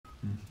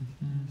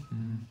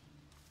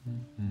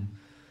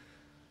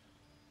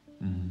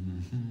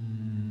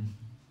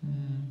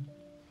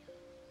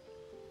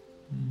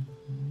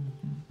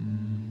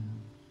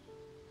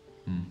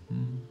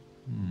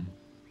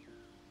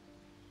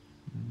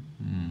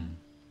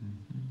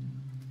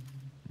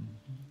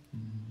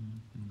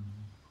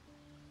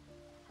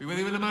Be with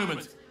you in a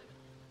moment.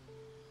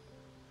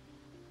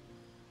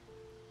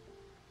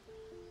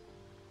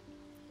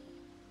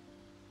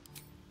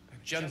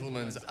 A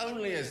gentleman's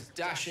only as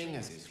dashing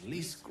as his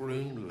least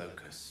groomed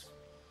locus.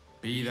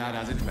 Be that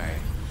as it may.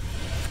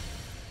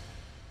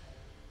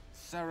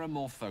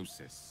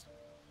 Ceremorphosis.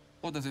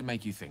 What does it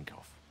make you think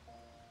of?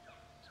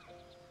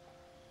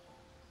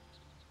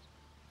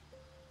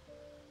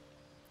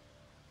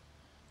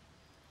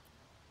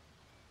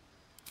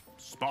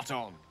 Spot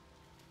on.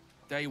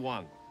 Day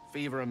 1,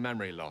 fever and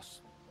memory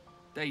loss.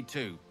 Day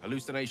 2,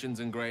 hallucinations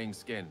and graying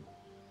skin.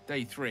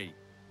 Day 3,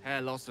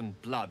 hair loss and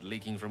blood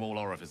leaking from all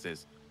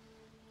orifices.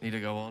 Need to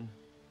go on?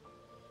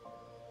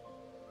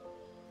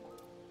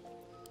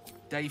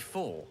 Day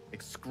 4,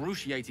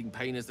 excruciating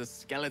pain as the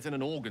skeleton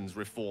and organs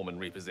reform and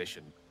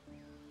reposition.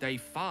 Day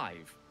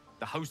 5,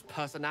 the host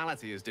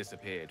personality has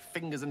disappeared.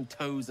 Fingers and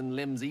toes and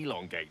limbs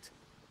elongate.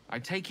 I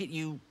take it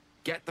you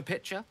get the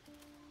picture?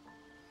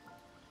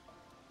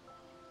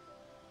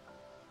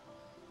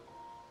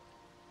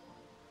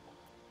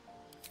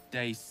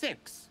 Day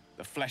 6,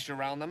 the flesh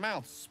around the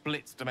mouth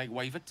splits to make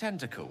way for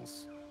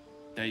tentacles.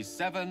 Day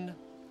 7,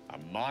 a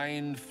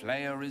mind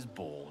flayer is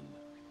born.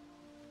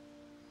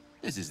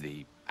 This is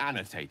the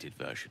annotated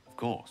version, of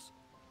course.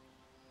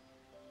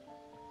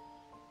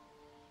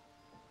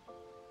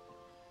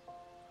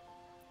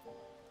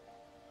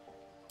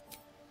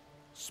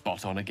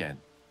 Spot on again.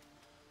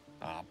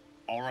 Our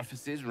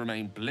orifices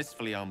remain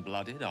blissfully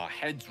unblooded, our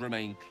heads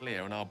remain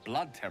clear, and our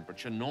blood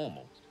temperature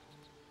normal.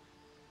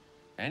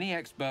 Any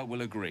expert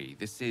will agree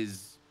this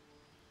is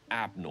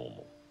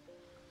abnormal.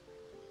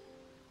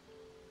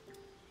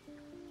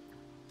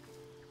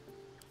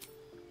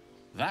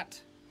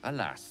 That,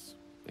 alas,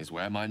 is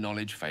where my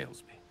knowledge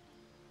fails me.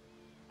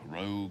 A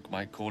rogue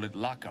might call it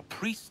luck, a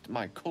priest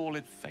might call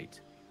it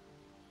fate.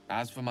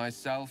 As for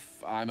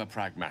myself, I'm a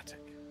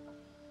pragmatic.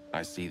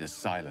 I see the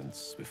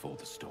silence before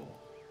the storm.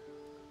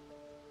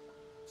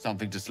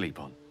 Something to sleep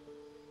on.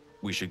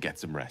 We should get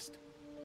some rest.